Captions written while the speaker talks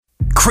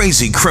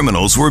Crazy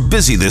criminals were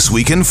busy this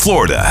week in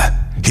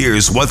Florida.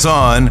 Here's what's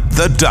on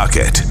The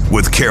Docket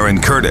with Karen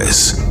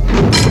Curtis.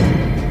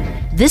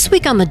 This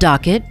week on The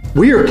Docket,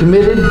 we are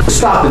committed to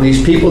stopping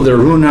these people that are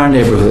ruining our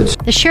neighborhoods.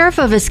 The sheriff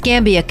of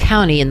Escambia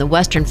County in the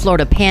western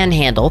Florida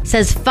Panhandle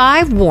says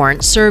 5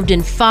 warrants served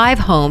in 5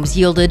 homes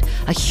yielded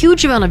a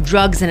huge amount of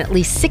drugs and at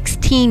least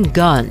 16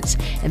 guns.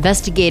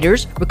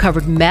 Investigators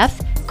recovered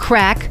meth,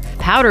 crack,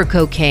 powder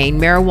cocaine,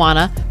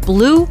 marijuana,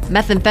 blue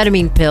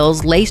methamphetamine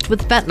pills laced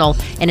with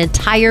fentanyl, and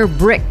entire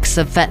bricks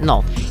of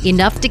fentanyl,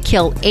 enough to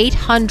kill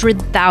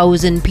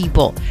 800,000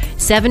 people.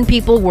 7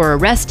 people were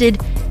arrested.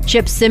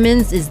 Chip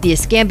Simmons is the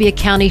Escambia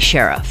County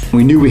Sheriff.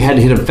 We knew we had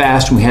to hit them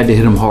fast and we had to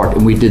hit them hard,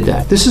 and we did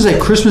that. This is a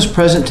Christmas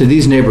present to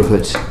these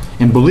neighborhoods,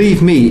 and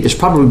believe me, it's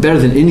probably better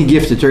than any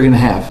gift that they're going to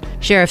have.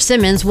 Sheriff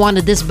Simmons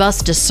wanted this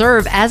bus to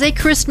serve as a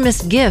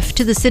Christmas gift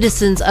to the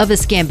citizens of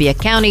Escambia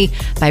County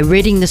by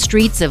ridding the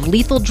streets of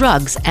lethal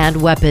drugs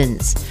and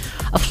weapons.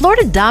 A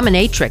Florida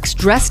dominatrix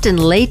dressed in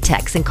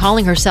latex and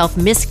calling herself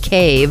Miss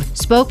Cave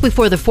spoke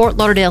before the Fort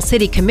Lauderdale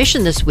City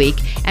Commission this week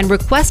and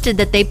requested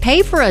that they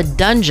pay for a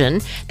dungeon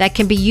that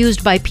can be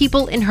used by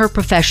people in her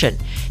profession.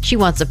 She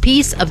wants a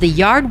piece of the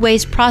yard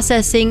waste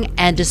processing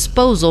and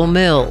disposal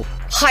mill.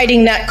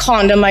 Hiding that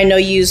condom I know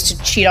you used to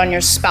cheat on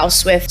your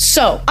spouse with.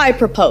 So I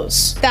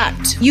propose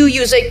that you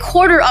use a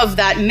quarter of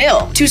that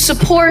mill to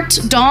support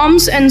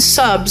doms and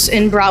subs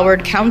in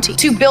Broward County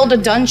to build a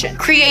dungeon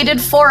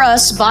created for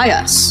us by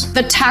us,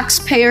 the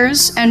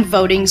taxpayers and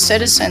voting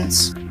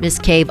citizens. Ms.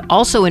 Cave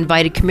also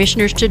invited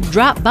commissioners to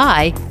drop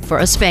by for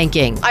a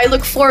spanking. I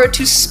look forward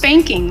to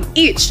spanking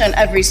each and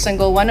every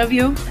single one of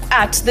you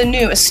at the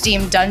new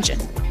esteemed dungeon.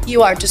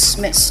 You are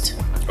dismissed.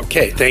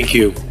 Okay, thank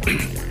you.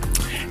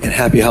 And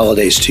happy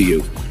holidays to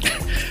you.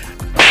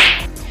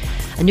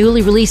 A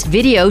newly released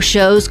video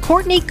shows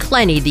Courtney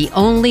Clenny, the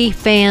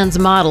OnlyFans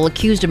model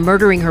accused of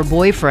murdering her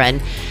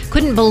boyfriend,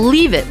 couldn't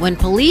believe it when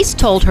police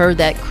told her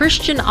that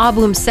Christian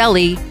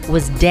Abumseli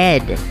was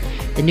dead.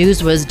 The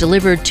news was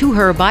delivered to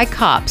her by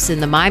cops in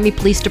the Miami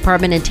Police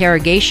Department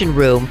interrogation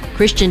room.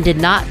 Christian did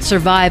not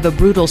survive a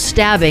brutal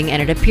stabbing,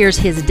 and it appears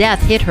his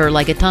death hit her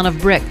like a ton of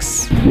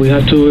bricks. We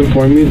have to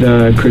inform you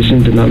that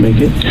Christian did not make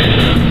it.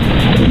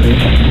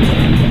 Okay.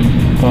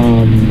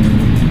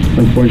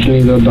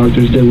 Unfortunately, the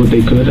doctors did what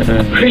they could.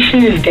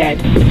 Christian is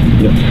dead.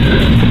 Yes.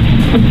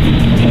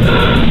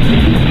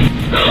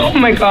 Oh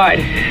my God,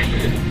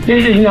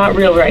 this is not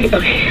real, right?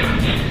 Okay,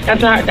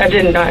 that's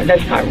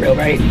not real,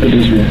 right? It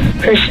is real.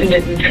 Christian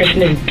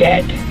is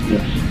dead.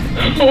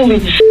 Yes. Holy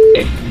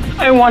shit!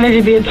 I wanted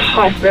to be at the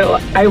hospital.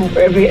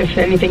 If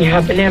anything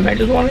happened to him, I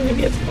just wanted to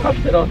be at the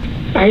hospital.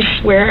 I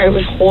swear I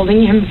was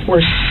holding him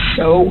for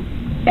so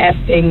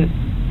effing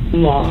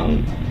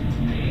long.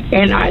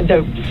 And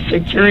the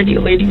security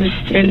lady was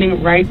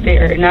standing right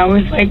there. And I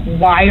was like,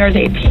 why are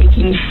they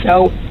taking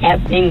so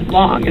effing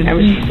long? And I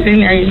was sitting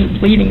there just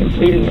bleeding and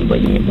bleeding and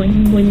bleeding and bleeding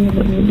and bleeding and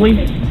bleeding and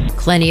bleeding.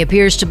 Clenny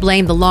appears to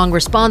blame the long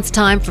response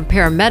time from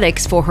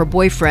paramedics for her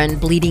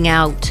boyfriend bleeding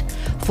out.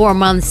 4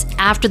 months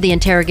after the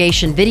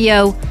interrogation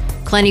video,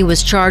 Clenny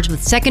was charged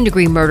with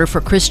second-degree murder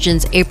for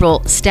Christian's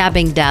April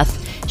stabbing death.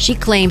 She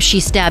claims she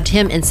stabbed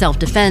him in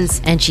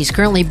self-defense, and she's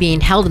currently being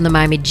held in the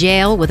Miami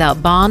jail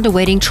without bond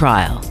awaiting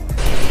trial.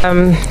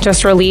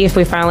 Just relief.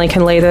 We finally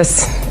can lay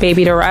this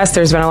baby to rest.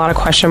 There's been a lot of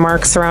question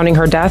marks surrounding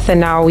her death, and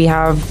now we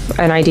have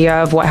an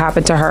idea of what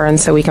happened to her, and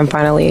so we can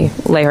finally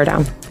lay her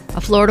down. A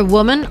Florida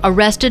woman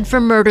arrested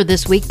for murder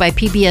this week by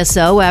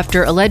PBSO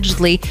after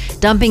allegedly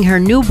dumping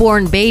her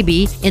newborn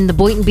baby in the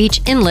Boynton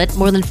Beach Inlet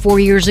more than 4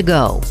 years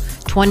ago.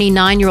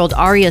 29-year-old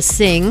Arya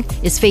Singh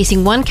is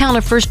facing 1 count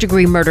of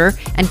first-degree murder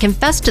and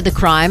confessed to the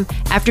crime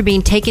after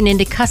being taken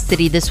into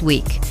custody this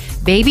week.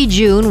 Baby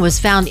June was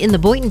found in the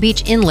Boynton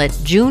Beach Inlet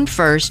June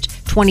 1st,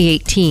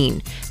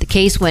 2018. The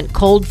case went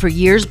cold for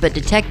years, but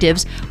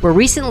detectives were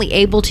recently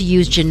able to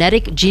use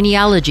genetic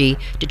genealogy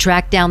to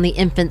track down the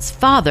infant's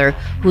father,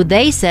 who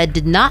they said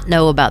did not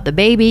know about the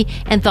baby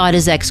and thought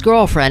his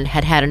ex-girlfriend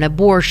had had an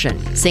abortion.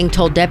 Singh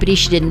told deputies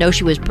she didn't know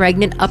she was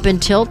pregnant up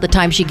until the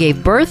time she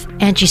gave birth,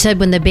 and she said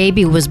when the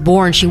baby was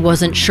born, she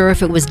wasn't sure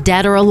if it was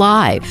dead or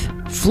alive.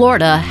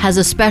 Florida has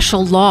a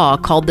special law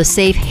called the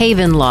Safe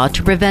Haven Law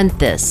to prevent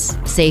this.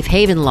 Safe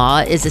Haven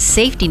Law is a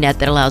safety net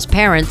that allows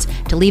parents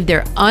to leave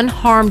their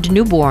unharmed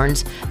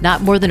newborns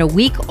not more than a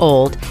week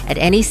old at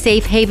any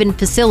safe haven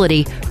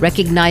facility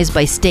recognized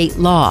by state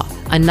law,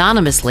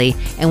 anonymously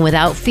and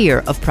without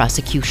fear of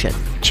prosecution.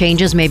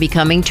 Changes may be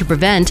coming to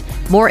prevent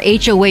more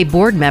HOA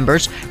board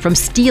members from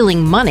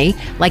stealing money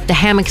like the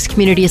Hammocks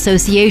Community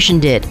Association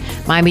did.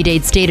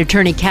 Miami-Dade State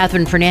Attorney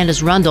Catherine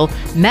Fernandez-Rundle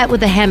met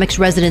with the Hammocks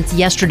residents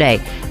yesterday.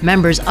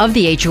 Members of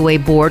the HOA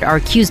board are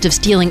accused of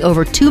stealing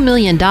over $2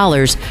 million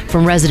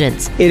from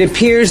residents. It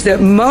appears that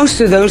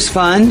most of those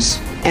funds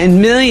and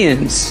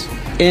millions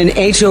in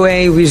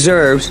HOA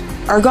reserves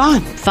are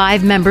gone.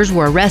 5 members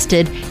were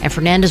arrested, and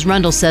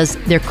Fernandez-Rundle says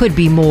there could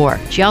be more.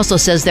 She also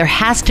says there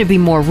has to be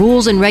more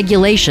rules and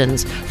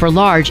regulations for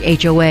large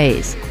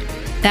HOAs.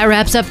 That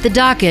wraps up the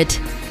docket.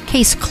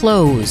 Case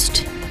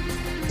closed.